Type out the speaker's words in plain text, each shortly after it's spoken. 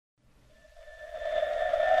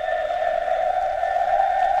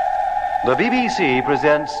The BBC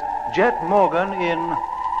presents Jet Morgan in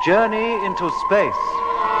Journey into Space.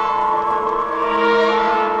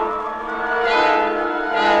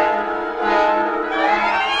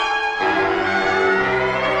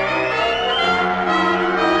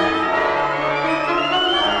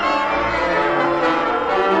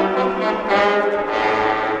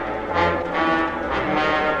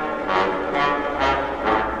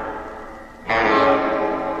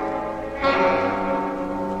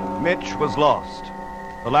 Mitch was lost.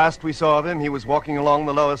 The last we saw of him, he was walking along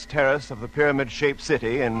the lowest terrace of the pyramid-shaped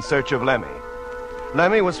city in search of Lemmy.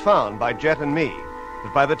 Lemmy was found by Jet and me,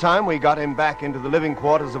 but by the time we got him back into the living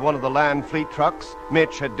quarters of one of the land fleet trucks,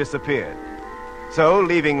 Mitch had disappeared. So,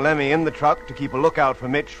 leaving Lemmy in the truck to keep a lookout for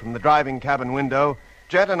Mitch from the driving cabin window,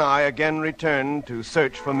 Jet and I again returned to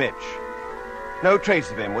search for Mitch. No trace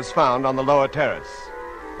of him was found on the lower terrace.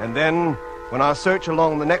 And then, when our search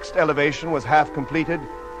along the next elevation was half completed,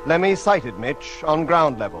 Lemmy sighted Mitch on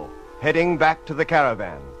ground level, heading back to the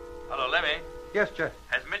caravan. Hello, Lemmy. Yes, Jet.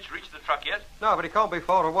 Has Mitch reached the truck yet? No, but he can't be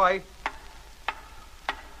far away.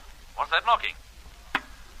 What's that knocking?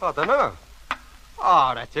 I don't know.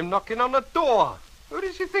 That's him knocking on the door. Who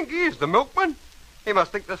does he think he is, the milkman? He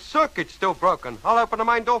must think the circuit's still broken. I'll open the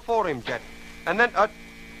main door for him, Jet. And then,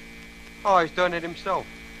 he's doing it himself.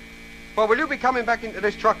 Well, will you be coming back into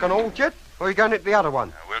this truck and all, Jet? Or are you going into the other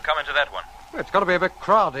one? We'll come into that one. It's got to be a bit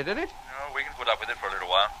crowded, isn't it? No, we can put up with it for a little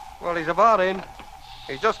while. Well, he's about in.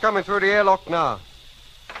 He's just coming through the airlock now.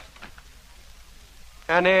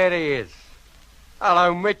 And here he is.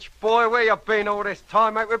 Hello, Mitch, boy. Where you been all this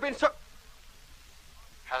time, mate? We've been so...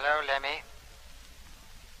 Hello, Lemmy.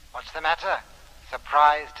 What's the matter?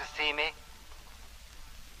 Surprised to see me?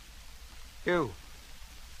 You?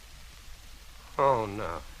 Oh,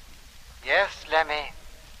 no. Yes, Lemmy.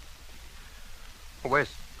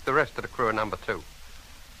 Where's the rest of the crew of number 2?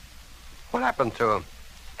 What happened to them?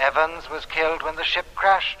 Evans was killed when the ship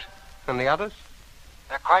crashed. And the others?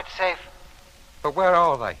 They're quite safe. But where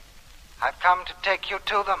are they? I've come to take you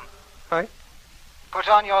to them. Hey? Put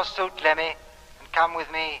on your suit, Lemmy, and come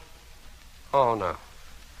with me. Oh, no.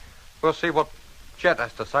 We'll see what Jet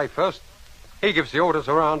has to say first. He gives the orders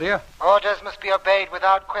around here. Orders must be obeyed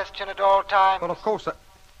without question at all times. Well, of course.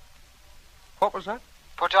 What was that?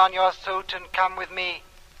 Put on your suit and come with me.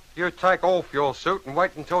 You take off your suit and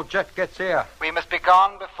wait until Jet gets here. We must be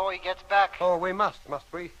gone before he gets back. Oh, we must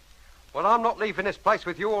we? Well, I'm not leaving this place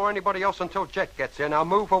with you or anybody else until Jet gets here. Now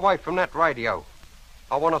move away from that radio.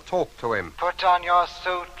 I want to talk to him. Put on your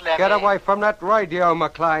suit, Lemmy. Get away from that radio,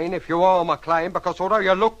 McLean, if you are McLean, because although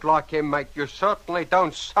you look like him, mate, you certainly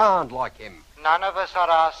don't sound like him. None of us are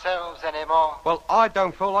ourselves anymore. Well, I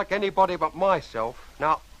don't feel like anybody but myself.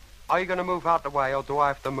 Now, are you going to move out the way, or do I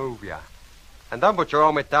have to move you? And don't put your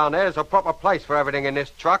helmet down there. There's a proper place for everything in this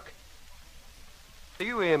truck. Do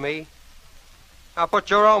you hear me? Now put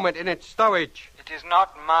your helmet in its stowage. It is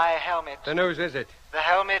not my helmet. Then whose is it? The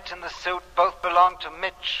helmet and the suit both belong to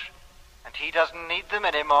Mitch, and he doesn't need them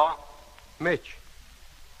anymore. Mitch?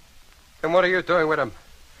 Then what are you doing with him?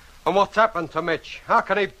 And what's happened to Mitch? How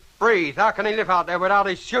can he breathe? How can he live out there without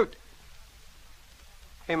his suit?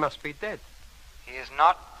 He must be dead. He is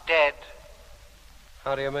not dead.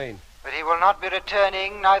 How do you mean? But he will not be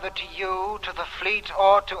returning neither to you, to the fleet,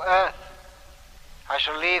 or to Earth. I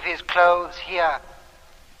shall leave his clothes here.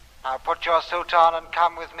 Now put your suit on and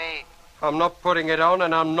come with me. I'm not putting it on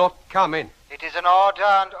and I'm not coming. It is an order,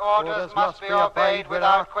 and orders must be obeyed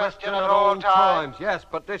without question at all times. Yes,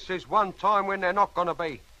 but this is one time when they're not going to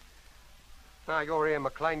be. Now, you're here,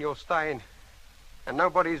 McLean, you're staying. And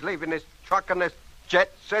nobody's leaving this truck unless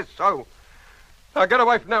Jet says so. Now, get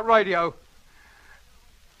away from that radio.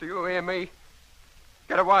 Do you hear me?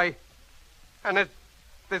 Get away. And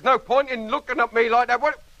there's no point in looking at me like that.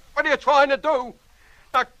 What are you trying to do?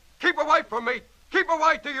 Now, keep away from me. Keep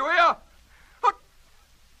away, do you hear?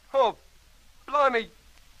 Oh, blimey.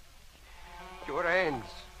 Your hands.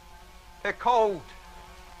 They're cold.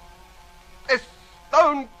 They're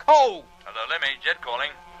stone cold. Hello, Lemmy. Jet calling.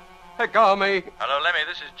 Let go of me. Hello, Lemmy.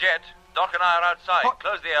 This is Jet. Doc and I are outside.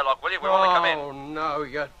 Close the airlock, will you? We want to come in. Oh, no,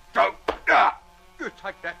 you don't. You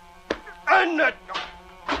take that. And that.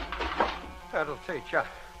 That'll teach you.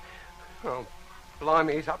 Oh,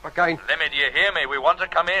 blimey, he's up again. Lemmy, do you hear me? We want to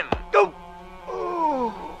come in. Go.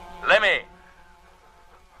 Oh. Lemmy.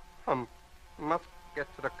 Must get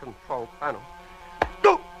to the control panel.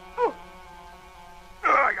 Go. Oh.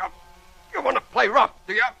 You want to play rough,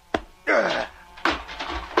 do you?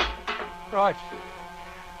 Right.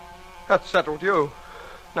 That settled you.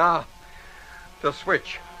 Now, the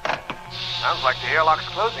switch. Sounds like the airlock's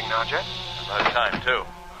closing now, Jet. About time, too.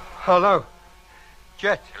 Hello.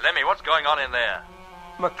 Jet. Lemmy, what's going on in there?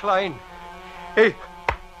 McLean. He...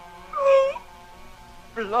 Oh,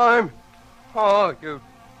 blimey. Oh, you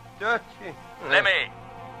dirty... Lemmy!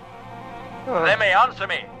 Oh. Lemmy, answer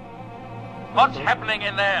me! What's happening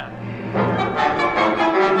in there?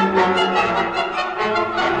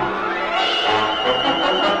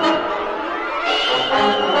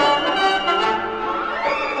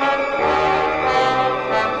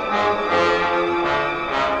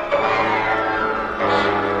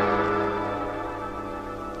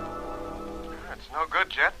 It's no good,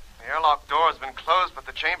 Jet. The airlock door has been closed, but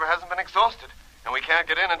the chamber hasn't been exhausted. And we can't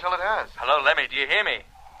get in until it has. Hello, Lemmy, do you hear me?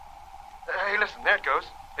 Hey, listen, there it goes.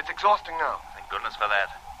 It's exhausting now. Thank goodness for that.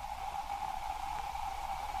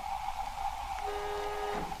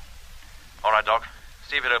 All right, Doc.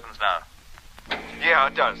 See if it opens now. Yeah,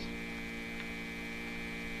 it does.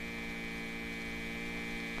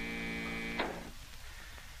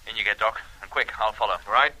 In you get, Doc. And quick, I'll follow.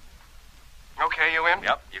 Right. Okay, you in?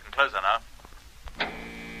 Yep, you can close her now.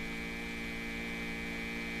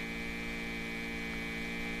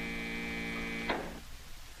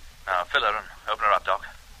 Now, fill her and open her up, Doc.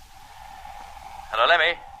 Hello,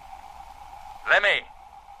 Lemmy? Lemmy? He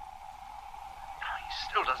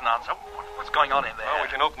still doesn't answer. What's going on in there? Well, we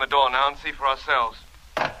can open the door now and see for ourselves.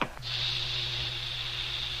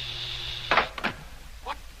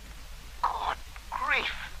 What? Good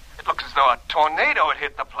grief. It looks as though a tornado had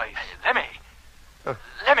hit the place. Lemmy!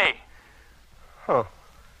 Lemmy! Oh.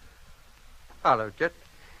 Hello, Jet.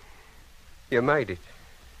 You made it.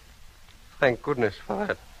 Thank goodness for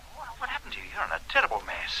that. What happened to you? You're in a terrible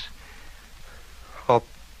mess. I've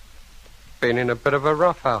been in a bit of a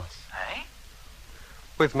rough house. Eh?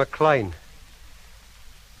 With McLean.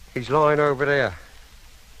 He's lying over there.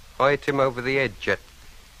 I hit him over the head, Jet.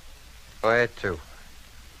 I had to.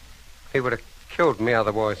 He would have killed me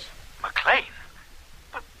otherwise. McLean?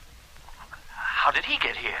 But how did he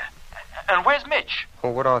get here? And where's Mitch?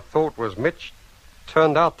 Well, what I thought was Mitch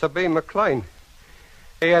turned out to be McLean.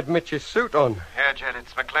 He had Mitch's suit on. Yeah, Jet,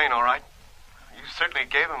 it's McLean, all right. You certainly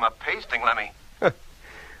gave him a pasting, Lemmy.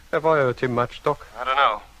 Have I hurt him much, Doc? I don't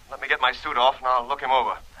know. Let me get my suit off and I'll look him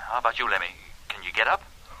over. How about you, Lemmy? Can you get up?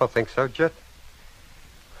 I think so, Jet.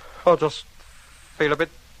 I'll just feel a bit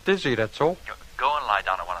dizzy, that's all. Go and lie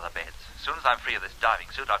down on one of the beds. As soon as I'm free of this diving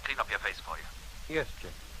suit, I'll clean up your face for you. Yes,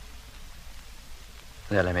 Jet.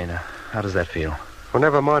 There, Lemmy, now, how does that feel? Well,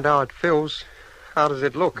 never mind how it feels. How does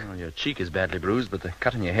it look? Well, your cheek is badly bruised, but the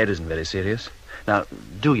cut in your head isn't very serious. Now,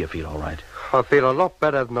 do you feel all right? I feel a lot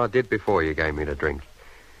better than I did before you gave me the drink.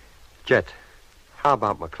 Jet, how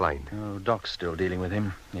about McLean? Oh, Doc's still dealing with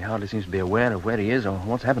him. He hardly seems to be aware of where he is or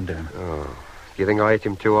what's happened to him. Oh, you think I hit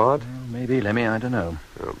him too hard? Well, maybe, Lemmy, I don't know.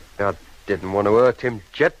 I didn't want to hurt him,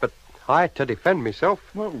 Jet, but I had to defend myself.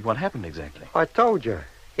 Well, what happened exactly? I told you.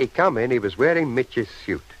 He come in, he was wearing Mitch's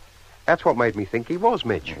suit. That's what made me think he was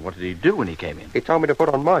Mitch. Well, what did he do when he came in? He told me to put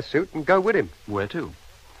on my suit and go with him. Where to?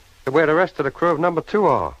 To where the rest of the crew of number 2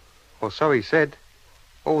 are. Or so he said.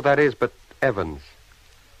 All that is but Evans.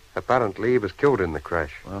 Apparently he was killed in the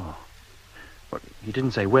crash. Oh. Well, he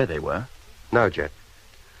didn't say where they were? No, Jet.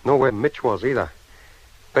 Nor where Mitch was either.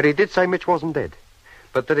 But he did say Mitch wasn't dead.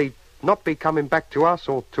 But that he'd not be coming back to us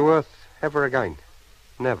or to Earth ever again.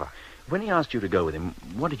 Never. When he asked you to go with him,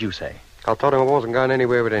 what did you say? I told him I wasn't going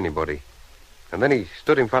anywhere with anybody. And then he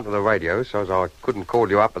stood in front of the radio so as I couldn't call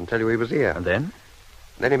you up and tell you he was here. And then?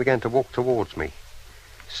 Then he began to walk towards me,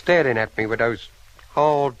 staring at me with those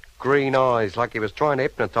hard green eyes like he was trying to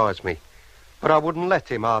hypnotize me. But I wouldn't let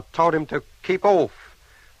him. I told him to keep off.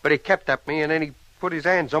 But he kept at me, and then he put his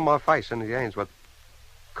hands on my face, and his hands were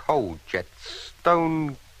cold, Jet,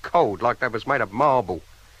 stone cold, like they was made of marble.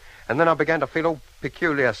 And then I began to feel all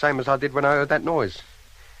peculiar, same as I did when I heard that noise.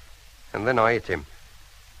 And then I hit him.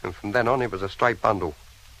 And from then on, it was a straight bundle.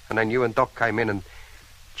 And then you and Doc came in and...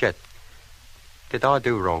 Jet, did I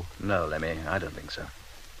do wrong? No, Lemmy, I don't think so.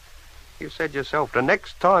 You said yourself, the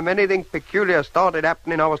next time anything peculiar started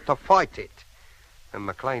happening, I was to fight it. And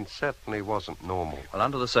McLean certainly wasn't normal. Well,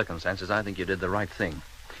 under the circumstances, I think you did the right thing.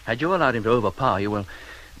 Had you allowed him to overpower you, well,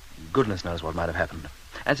 goodness knows what might have happened.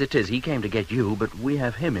 As it is, he came to get you, but we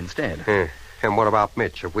have him instead. And what about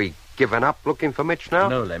Mitch? Have we given up looking for Mitch now?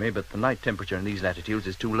 No, Lemmy, but the night temperature in these latitudes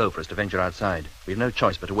is too low for us to venture outside. We've no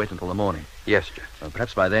choice but to wait until the morning. Yes, Jet. Well,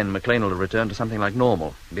 perhaps by then, McLean will have returned to something like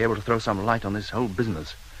normal and be able to throw some light on this whole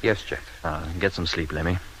business. Yes, Jet. Now, get some sleep,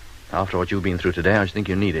 Lemmy. After what you've been through today, I should think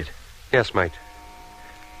you need it. Yes, mate.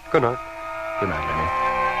 Good night. Good night, Lemmy.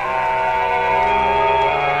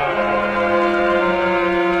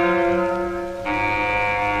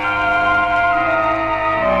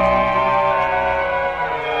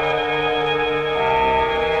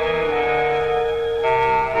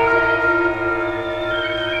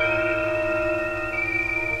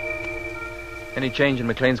 change in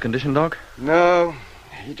McLean's condition, Doc? No,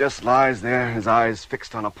 he just lies there, his eyes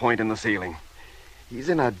fixed on a point in the ceiling. He's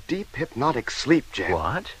in a deep hypnotic sleep, Jet.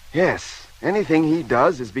 What? Yes. Anything he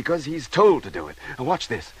does is because he's told to do it. Now, watch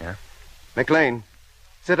this. Yeah? McLean,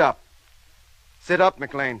 sit up. Sit up,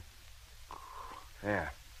 McLean.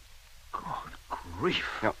 There. Good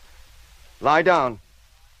grief. Now, lie down.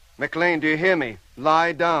 McLean, do you hear me?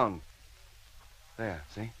 Lie down. There,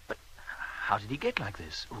 see? But how did he get like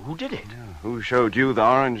this? Who did it? Yeah, who showed you the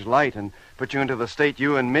orange light and put you into the state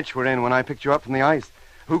you and Mitch were in when I picked you up from the ice?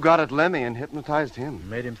 Who got at Lemmy and hypnotized him?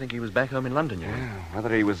 Made him think he was back home in London, you mean? Yeah,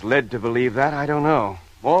 whether he was led to believe that, I don't know.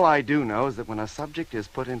 All I do know is that when a subject is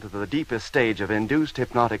put into the deepest stage of induced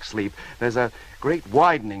hypnotic sleep, there's a great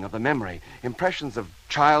widening of the memory. Impressions of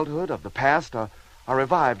childhood, of the past, are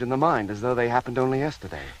revived in the mind as though they happened only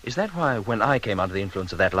yesterday. Is that why, when I came under the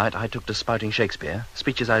influence of that light, I took to spouting Shakespeare?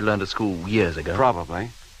 Speeches I learned at school years ago?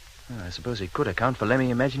 Probably. I suppose it could account for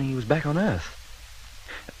Lemmy imagining he was back on Earth.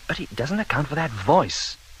 But it doesn't account for that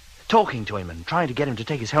voice. Talking to him and trying to get him to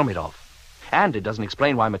take his helmet off. And it doesn't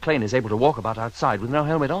explain why McLean is able to walk about outside with no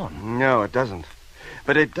helmet on. No, it doesn't.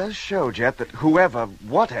 But it does show, Jet, that whoever,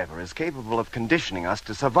 whatever, is capable of conditioning us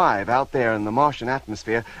to survive out there in the Martian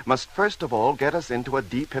atmosphere must first of all get us into a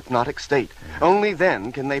deep hypnotic state. Yeah. Only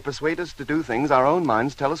then can they persuade us to do things our own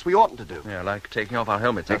minds tell us we oughtn't to do. Yeah, like taking off our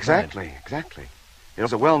helmets outside. Exactly.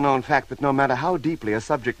 It's a well-known fact that no matter how deeply a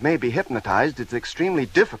subject may be hypnotized, it's extremely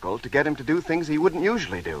difficult to get him to do things he wouldn't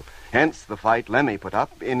usually do. Hence the fight Lemmy put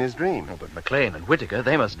up in his dream. Oh, but McLean and Whittaker,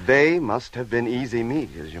 they must have been easy meat,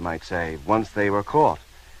 as you might say, once they were caught.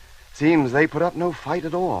 Seems they put up no fight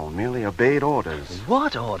at all, merely obeyed orders.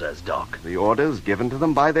 What orders, Doc? The orders given to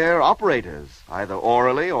them by their operators, either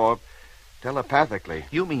orally or telepathically.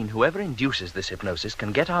 You mean whoever induces this hypnosis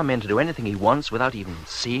can get our men to do anything he wants without even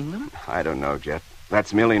seeing them? I don't know, Jet.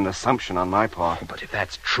 That's merely an assumption on my part. But if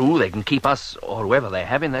that's true, they can keep us, or whoever they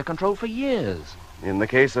have, in their control for years. In the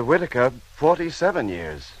case of Whittaker, 47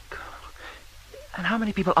 years. And how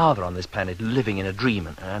many people are there on this planet living in a dream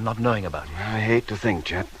and not knowing about it? I hate to think,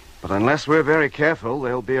 Jet. But unless we're very careful,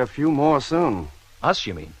 there'll be a few more soon. Us,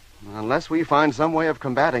 you mean? Unless we find some way of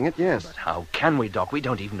combating it, yes. But how can we, Doc? We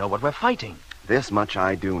don't even know what we're fighting. This much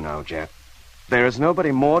I do know, Jet. There is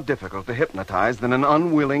nobody more difficult to hypnotize than an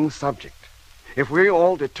unwilling subject. If we're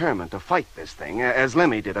all determined to fight this thing, as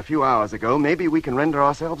Lemmy did a few hours ago, maybe we can render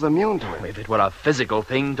ourselves immune to it. If it were a physical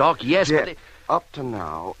thing, Doc, yes, Jet, but... Up to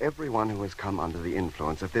now, everyone who has come under the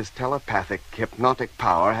influence of this telepathic, hypnotic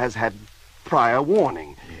power has had prior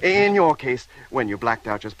warning. In your case, when you blacked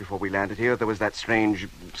out just before we landed here, there was that strange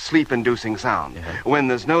sleep-inducing sound. Yeah. When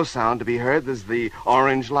there's no sound to be heard, there's the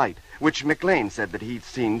orange light, which McLean said that he'd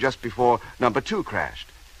seen just before number 2 crashed.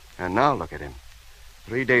 And now look at him.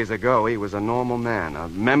 3 days ago, he was a normal man, a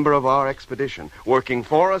member of our expedition, working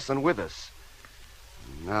for us and with us.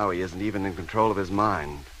 Now he isn't even in control of his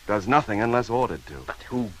mind. Does nothing unless ordered to. But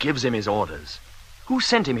who gives him his orders? Who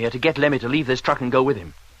sent him here to get Lemmy to leave this truck and go with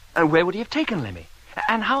him? And where would he have taken Lemmy?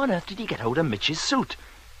 And how on earth did he get hold of Mitch's suit?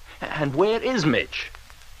 And where is Mitch?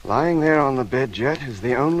 Lying there on the bed, Jet, is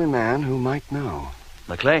the only man who might know.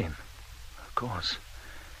 McLean? Of course.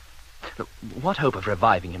 Look, what hope of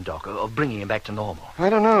reviving him, Doc, of bringing him back to normal? I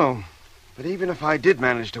don't know. But even if I did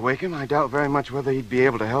manage to wake him, I doubt very much whether he'd be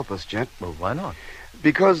able to help us, Jet. Well, why not?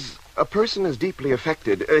 Because a person as deeply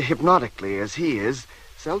affected, hypnotically as he is,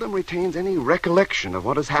 seldom retains any recollection of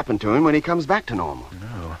what has happened to him when he comes back to normal.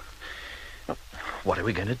 No. What are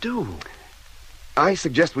we going to do? I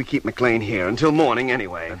suggest we keep McLean here until morning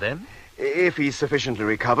anyway. And then? If he's sufficiently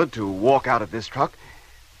recovered to walk out of this truck,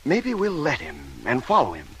 maybe we'll let him and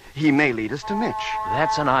follow him. He may lead us to Mitch.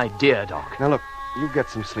 That's an idea, Doc. Now, look, you get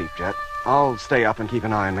some sleep, Jet. I'll stay up and keep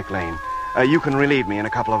an eye on McLean. You can relieve me in a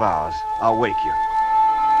couple of hours. I'll wake you.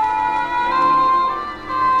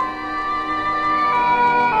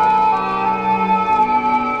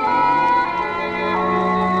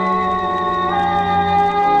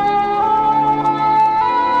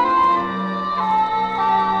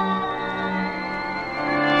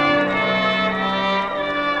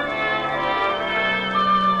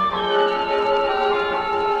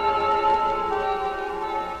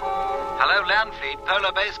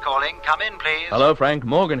 Polar Base calling. Come in, please. Hello, Frank.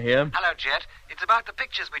 Morgan here. Hello, Jet. It's about the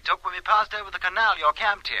pictures we took when we passed over the canal you're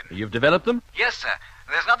camped in. You've developed them? Yes, sir.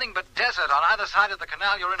 There's nothing but desert on either side of the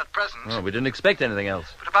canal you're in at present. Oh, we didn't expect anything else.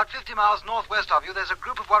 But about 50 miles northwest of you, there's a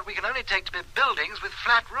group of what we can only take to be buildings with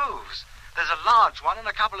flat roofs. There's a large one and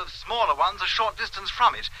a couple of smaller ones a short distance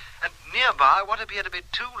from it. And nearby what appear to be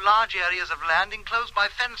 2 large areas of land enclosed by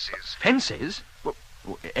fences. Fences? Well,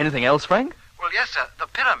 anything else, Frank? Well, yes, sir. The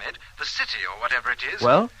pyramid, the city or whatever it is.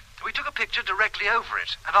 Well? We took a picture directly over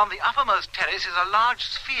it, and on the uppermost terrace is a large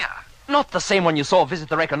sphere. Not the same one you saw visit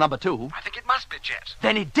the wreck on number 2. I think it must be, Jet.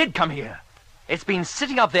 Then it did come here. It's been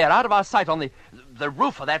sitting up there out of our sight on the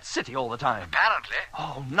roof of that city all the time. Apparently.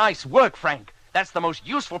 Oh, nice work, Frank. That's the most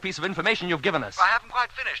useful piece of information you've given us. I haven't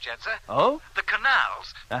quite finished yet, sir. Oh? The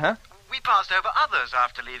canals. Uh-huh. We passed over others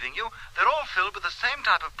after leaving you. They're all filled with the same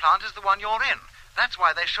type of plant as the one you're in. That's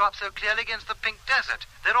why they show up so clearly against the pink desert.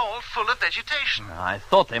 They're all full of vegetation. I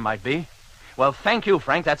thought they might be. Well, thank you,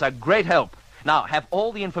 Frank. That's a great help. Now, have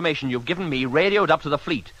all the information you've given me radioed up to the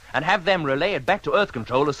fleet, and have them relay it back to Earth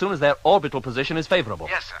Control as soon as their orbital position is favorable.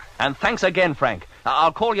 Yes, sir. And thanks again, Frank.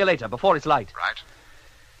 I'll call you later, before it's light. Right.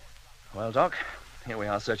 Well, Doc, here we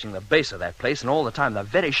are searching the base of that place, and all the time the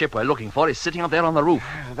very ship we're looking for is sitting up there on the roof.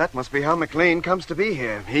 That must be how McLean comes to be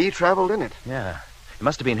here. He traveled in it. Yeah. It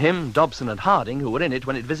must have been him, Dobson, and Harding who were in it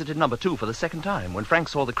when it visited number 2 for the second time, when Frank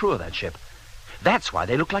saw the crew of that ship. That's why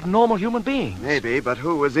they look like normal human beings. Maybe, but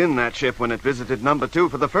who was in that ship when it visited number 2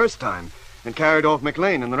 for the first time and carried off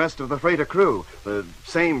McLean and the rest of the freighter crew? The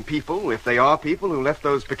same people, if they are people, who left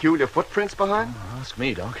those peculiar footprints behind? Ask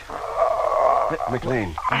me, Doc.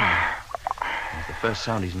 McLean. It's the first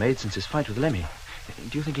sound he's made since his fight with Lemmy.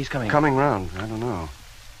 Do you think he's coming? Coming round. I don't know.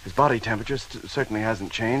 His body temperature certainly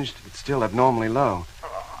hasn't changed. It's still abnormally low.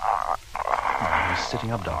 Oh, he's sitting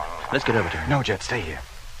up, Doc. Let's get over to him. No, Jet, stay here.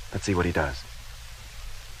 Let's see what he does.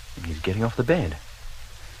 He's getting off the bed.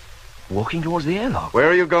 Walking towards the airlock. Where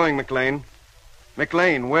are you going, McLean?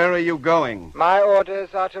 McLean, where are you going? My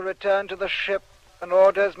orders are to return to the ship, and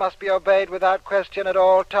orders must be obeyed without question at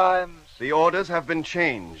all times. The orders have been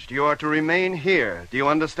changed. You are to remain here. Do you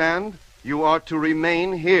understand? You are to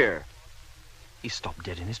remain here. He stopped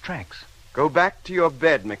dead in his tracks. Go back to your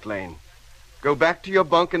bed, McLean. Go back to your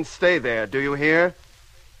bunk and stay there. Do you hear?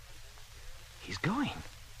 He's going.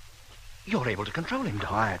 You're able to control him, Doc.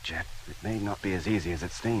 Quiet, Jet. It may not be as easy as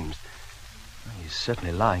it seems. He's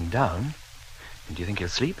certainly lying down. Do you think he'll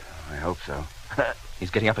sleep? I hope so.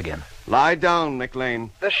 He's getting up again. Lie down,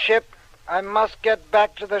 McLean. The ship. I must get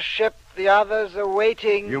back to the ship. The others are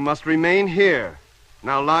waiting. You must remain here.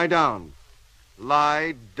 Now lie down.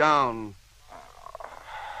 Lie down.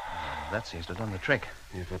 That seems to have done the trick.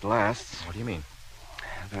 If it lasts. What do you mean?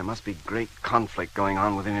 There must be great conflict going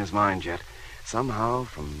on within his mind, Jet. Somehow,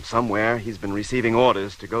 from somewhere, he's been receiving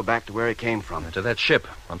orders to go back to where he came from. To that ship,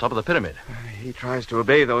 on top of the pyramid. He tries to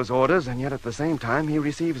obey those orders, and yet at the same time, he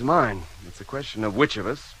receives mine. It's a question of which of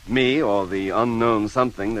us, me or the unknown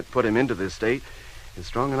something that put him into this state, is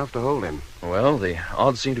strong enough to hold him. Well, the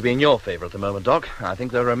odds seem to be in your favor at the moment, Doc. I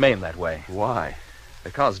think they'll remain that way. Why?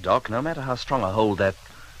 Because, Doc, no matter how strong a hold that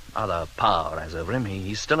other power has over him,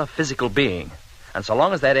 he's still a physical being. And so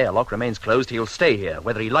long as that airlock remains closed, he'll stay here,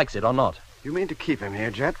 whether he likes it or not. You mean to keep him here,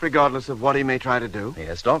 Jet, regardless of what he may try to do?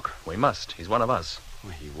 Yes, Doc, we must. He's one of us.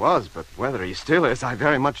 Well, he was, but whether he still is, I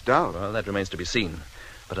very much doubt. Well, that remains to be seen.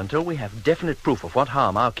 But until we have definite proof of what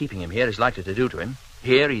harm our keeping him here is likely to do to him,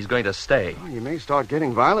 here he's going to stay. Well, you may start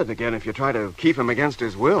getting violent again if you try to keep him against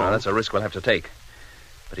his will. Well, that's a risk we'll have to take.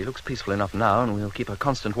 But he looks peaceful enough now, and we'll keep a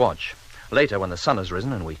constant watch. Later, when the sun has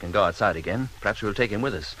risen and we can go outside again, perhaps we'll take him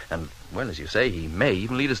with us. And, well, as you say, he may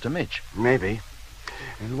even lead us to Mitch. Maybe.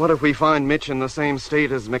 And what if we find Mitch in the same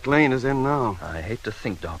state as McLean is in now? I hate to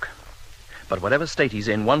think, Doc. But whatever state he's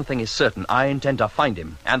in, one thing is certain. I intend to find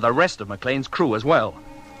him, and the rest of McLean's crew as well.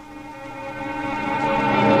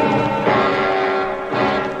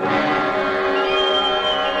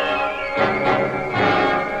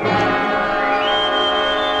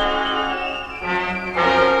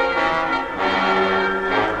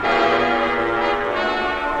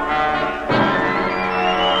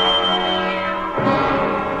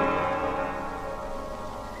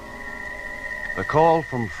 The call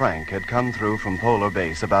from Frank had come through from Polar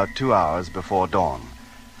Base about 2 hours before dawn.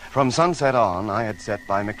 From sunset on, I had sat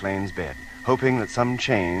by McLean's bed, hoping that some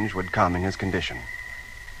change would come in his condition.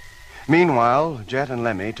 Meanwhile, Jet and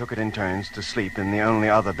Lemmy took it in turns to sleep in the only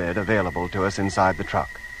other bed available to us inside the truck.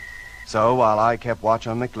 So while I kept watch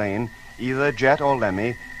on McLean, either Jet or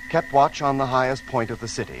Lemmy kept watch on the highest point of the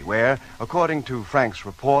city, where, according to Frank's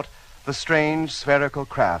report, the strange spherical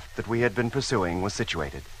craft that we had been pursuing was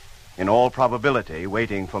situated. In all probability,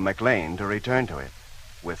 waiting for McLean to return to it,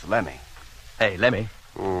 with Lemmy. Hey, Lemmy.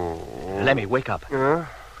 Lemmy, wake up. Yeah?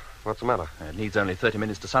 What's the matter? It needs only 30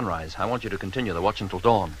 minutes to sunrise. I want you to continue the watch until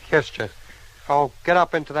dawn. Yes, Jet. I'll get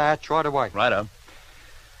up into the hatch right away. Righto.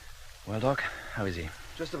 Well, Doc, how is he?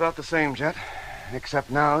 Just about the same, Jet. Except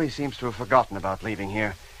now he seems to have forgotten about leaving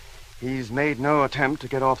here. He's made no attempt to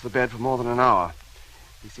get off the bed for more than an hour.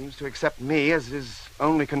 He seems to accept me as his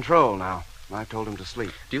only control now. I've told him to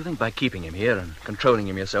sleep. Do you think by keeping him here and controlling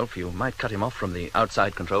him yourself, you might cut him off from the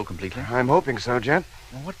outside control completely? I'm hoping so, Jet.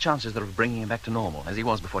 Well, what chance is there of bringing him back to normal, as he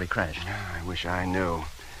was before he crashed? I wish I knew.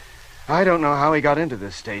 I don't know how he got into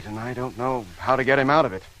this state, and I don't know how to get him out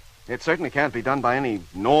of it. It certainly can't be done by any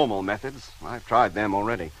normal methods. I've tried them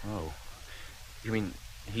already. Oh. You mean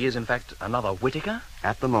he is, in fact, another Whittaker?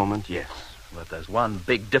 At the moment, yes. But there's one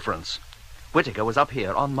big difference. Whittaker was up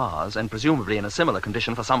here on Mars and presumably in a similar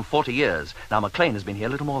condition for some 40 years. Now, McLean has been here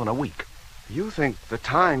little more than a week. You think the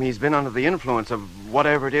time he's been under the influence of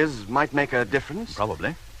whatever it is might make a difference?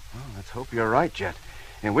 Probably. Well, let's hope you're right, Jet.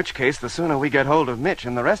 In which case, the sooner we get hold of Mitch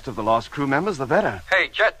and the rest of the lost crew members, the better. Hey,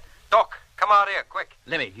 Jet, Doc, come out here, quick.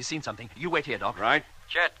 Lemmy, he's seen something. You wait here, Doc. Right.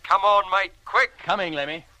 Jet, come on, mate, quick. Coming,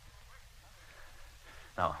 Lemmy.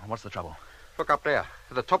 Now, what's the trouble? Look up there,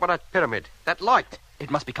 at the top of that pyramid. That light.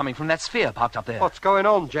 It must be coming from that sphere parked up there. What's going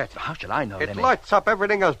on, Jet? How should I know, It Lemmy? lights up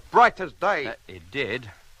everything as bright as day. It did.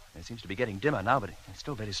 It seems to be getting dimmer now, but it's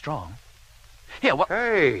still very strong. Here, what...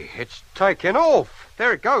 Hey, it's taking off.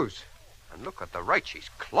 There it goes. And look at the rate she's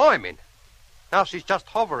climbing. Now she's just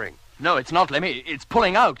hovering. No, it's not, Lemmy. It's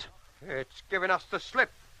pulling out. It's giving us the slip.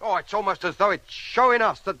 Oh, it's almost as though it's showing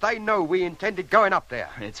us that they know we intended going up there.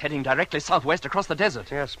 It's heading directly southwest across the desert.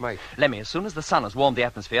 Yes, mate. Lemmy, as soon as the sun has warmed the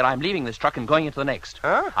atmosphere, I'm leaving this truck and going into the next.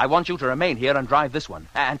 Huh? I want you to remain here and drive this one.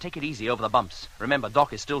 And take it easy over the bumps. Remember,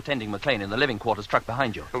 Doc is still tending McLean in the living quarters truck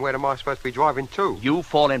behind you. And where am I supposed to be driving to? You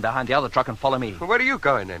fall in behind the other truck and follow me. And where are you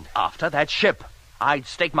going, then? After that ship. I'd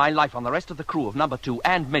stake my life on the rest of the crew of number 2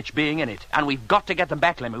 and Mitch being in it. And we've got to get them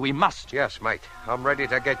back, Lemmy. We must. Yes, mate. I'm ready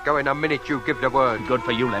to get going the minute you give the word. Good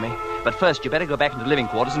for you, Lemmy. But first, you better go back into the living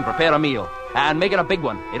quarters and prepare a meal. And make it a big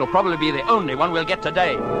one. It'll probably be the only one we'll get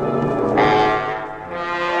today.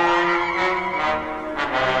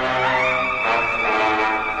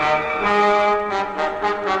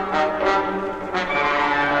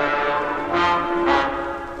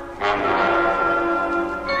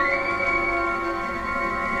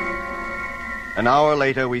 An hour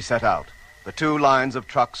later, we set out, the 2 lines of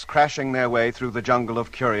trucks crashing their way through the jungle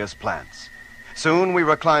of curious plants. Soon we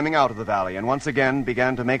were climbing out of the valley and once again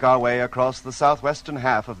began to make our way across the southwestern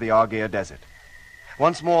half of the Argyre Desert.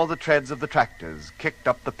 Once more, the treads of the tractors kicked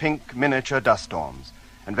up the pink miniature dust storms,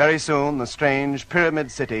 and very soon the strange pyramid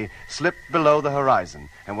city slipped below the horizon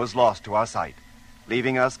and was lost to our sight,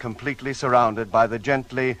 leaving us completely surrounded by the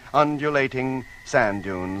gently undulating sand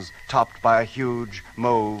dunes topped by a huge,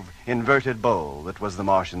 mauve, inverted bowl that was the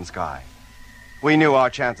Martian sky. We knew our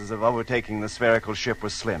chances of overtaking the spherical ship were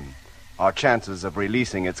slim, our chances of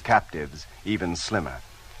releasing its captives even slimmer.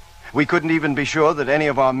 We couldn't even be sure that any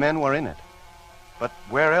of our men were in it. But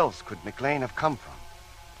where else could McLean have come from?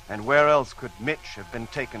 And where else could Mitch have been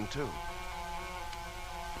taken to?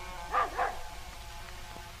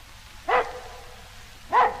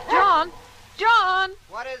 John!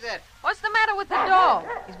 What is it? What's the matter with the dog?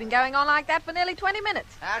 He's been going on like that for nearly 20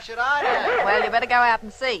 minutes. How should I know? Well, you better go out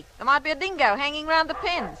and see. There might be a dingo hanging round the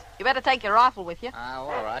pens. You better take your rifle with you.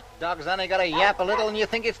 Oh, all right. Dog's only got to yap a little and you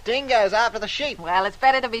think it's dingoes after the sheep. Well, it's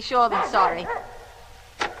better to be sure than sorry.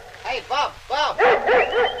 Hey, Bob! Oh,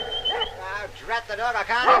 drat the dog, I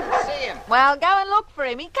can't even see him. Well, go and look for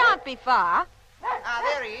him. He can't be far. Ah,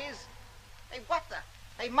 there he is. Hey, what the...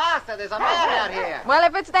 Hey, Master, there's a man out here. Well,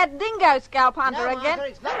 if it's that dingo scalp hunter No, again... Master,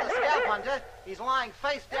 he's not the scalp hunter. He's lying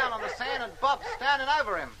face down on the sand and Bob's standing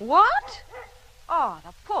over him. What? Oh,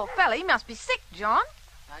 the poor fella. He must be sick, John.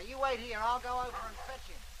 Now, you wait here and I'll go over and fetch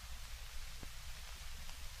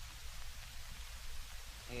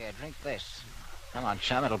him. Here, drink this. Come on,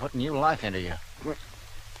 chum, it'll put new life into you.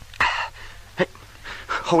 Hey,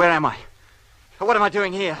 where am I? What am I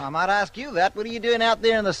doing here? I might ask you that. What are you doing out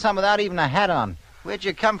there in the sun without even a hat on? Where'd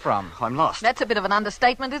you come from? I'm lost. That's a bit of an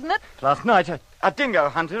understatement, isn't it? Last night, a dingo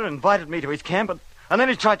hunter invited me to his camp, and then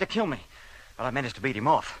he tried to kill me. But I managed to beat him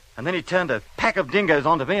off. And then he turned a pack of dingoes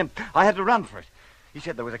onto me, and I had to run for it. He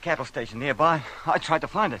said there was a cattle station nearby. I tried to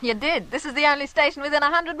find it. You did. This is the only station within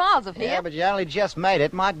 100 miles of here. Yeah, but you only just made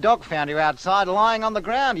it. My dog found you outside lying on the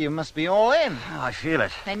ground. You must be all in. I feel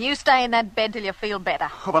it. Then you stay in that bed till you feel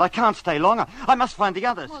better. Oh, but I can't stay long. I must find the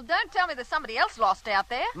others. Well, don't tell me there's somebody else lost out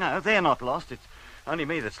there. No, they're not lost. It's only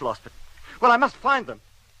me that's lost. But, well, I must find them.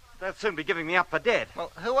 They'll soon be giving me up for dead.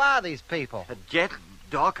 Well, who are these people? Jet,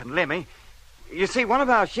 Doc, and Lemmy. You see, one of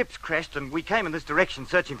our ships crashed, and we came in this direction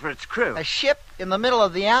searching for its crew. A ship in the middle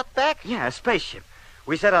of the outback? Yeah, a spaceship.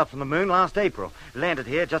 We set out from the moon last April. Landed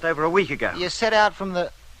here just over a week ago. You set out from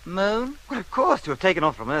the moon? Well, of course, to have taken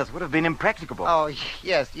off from Earth would have been impracticable. Oh,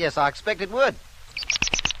 yes, I expect it would.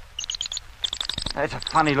 It's a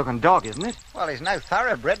funny-looking dog, isn't it? Well, he's no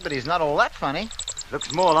thoroughbred, but he's not all that funny.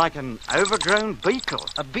 Looks more like an overgrown beetle.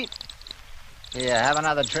 A bit. Here, have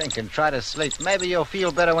another drink and try to sleep. Maybe you'll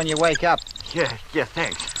feel better when you wake up. Yeah,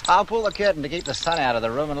 thanks. I'll pull the curtain to keep the sun out of the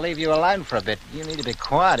room and leave you alone for a bit. You need to be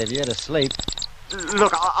quiet if you're to sleep.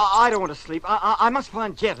 Look, I don't want to sleep. I must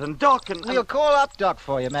find Jet and Doc and... We'll call up Doc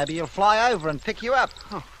for you. Maybe he'll fly over and pick you up.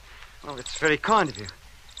 Oh, well, it's very kind of you.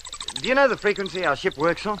 Do you know the frequency our ship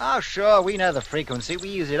works on? Oh, sure, we know the frequency. We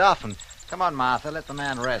use it often. Come on, Martha, let the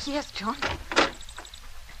man rest. Yes, John.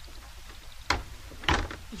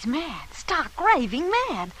 He's mad, stark raving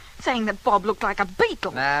mad, saying that Bob looked like a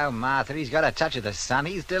beetle. No, Martha, he's got a touch of the sun.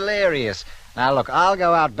 He's delirious. Now, look, I'll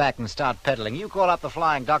go out back and start peddling. You call up the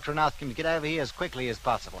flying doctor and ask him to get over here as quickly as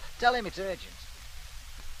possible. Tell him it's urgent.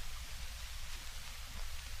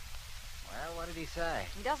 Well, what did he say?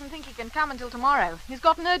 He doesn't think he can come until tomorrow. He's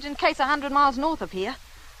got an urgent case 100 miles north of here.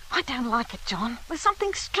 I don't like it, John. There's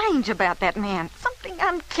something strange about that man. Something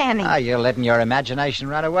uncanny. Ah, you're letting your imagination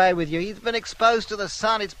run away with you. He's been exposed to the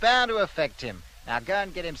sun. It's bound to affect him. Now, go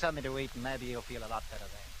and get him something to eat, and maybe he'll feel a lot better then.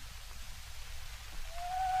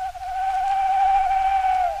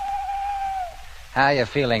 How are you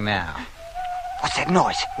feeling now? What's that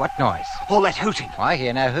noise? What noise? All that hooting. I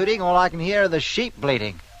hear no hooting. All I can hear are the sheep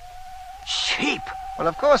bleating. Sheep? Well,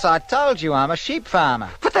 of course, I told you I'm a sheep farmer.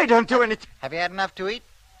 But they don't do anything. Have you had enough to eat?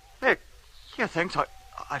 Yeah, thanks.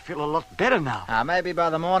 I feel a lot better now. Maybe by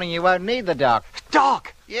the morning you won't need the doc.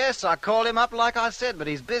 Doc? Yes, I called him up like I said, but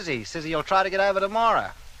he's busy. Says he'll try to get over tomorrow.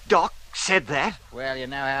 Doc said that? Well, you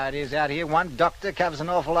know how it is out here. One doctor covers an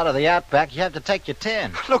awful lot of the outback. You have to take your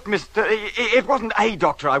turn. Look, mister, it wasn't a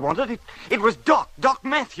doctor I wanted. It was Doc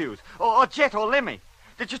Matthews, or Jet or Lemmy.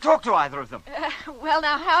 Did you talk to either of them? Well,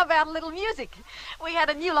 now, how about a little music? We had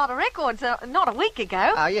a new lot of records not a week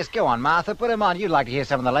ago. Yes, go on, Martha. Put them on. You'd like to hear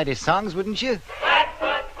some of the latest songs, wouldn't you?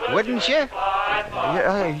 Wouldn't you?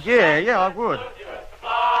 Yeah, I would.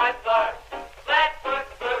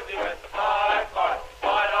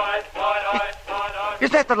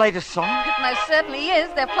 Is that the latest song? It most certainly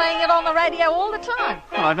is. They're playing it on the radio all the time.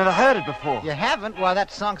 Oh, I've never heard it before. You haven't? Why,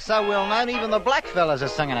 that song's so well known, even the black fellas are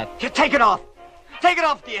singing it. You take it off. Take it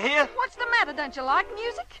off, do you hear? What's the matter? Don't you like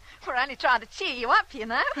music? We're only trying to cheer you up, you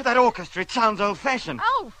know. That orchestra, it sounds old-fashioned.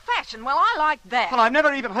 Old-fashioned? Well, I like that. Well, I've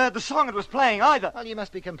never even heard the song it was playing either. Well, you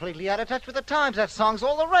must be completely out of touch with the times. That song's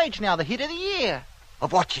all the rage now, the hit of the year.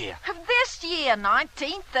 Of what year? Of this year,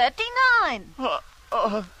 1939.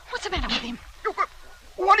 What's the matter with him?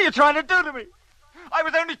 What are you trying to do to me? I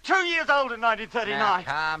was only 2 years old in 1939. Now,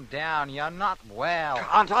 calm down. You're not well.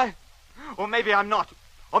 Can't I? Or maybe I'm not.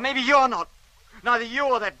 Or maybe you're not. Neither you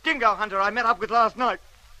or that dingo hunter I met up with last night.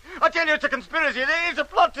 I tell you, it's a conspiracy. It's a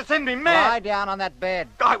plot to send me mad. Lie down on that bed.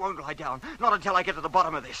 I won't lie down. Not until I get to the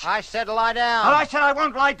bottom of this. I said lie down. And I said I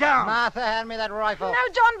won't lie down. Martha, hand me that rifle.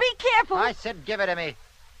 No, John, be careful. I said give it to me.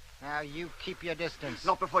 Now, you keep your distance.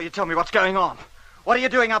 Not before you tell me what's going on. What are you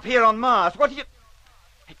doing up here on Mars? What are you...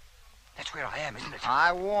 Hey, that's where I am, isn't it?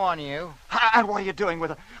 I warn you. And what are you doing with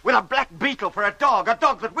a black beetle for a dog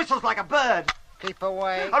that whistles like a bird? Keep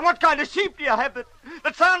away. And what kind of sheep do you have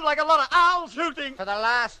that sound like a lot of owls hooting? For the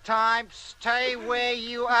last time, stay where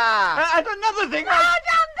you are. And another thing... No,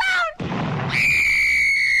 don't!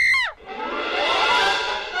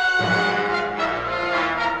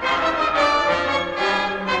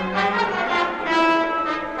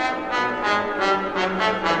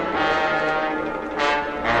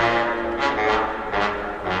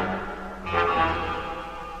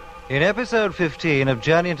 In episode 15 of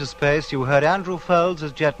Journey into Space, you heard Andrew Folds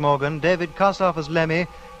as Jet Morgan, David Kossoff as Lemmy,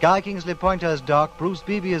 Guy Kingsley Pointer as Doc, Bruce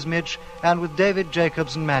Beebe as Mitch, and with David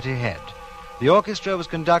Jacobs and Matty Head. The orchestra was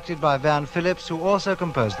conducted by Van Phillips, who also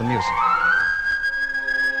composed the music.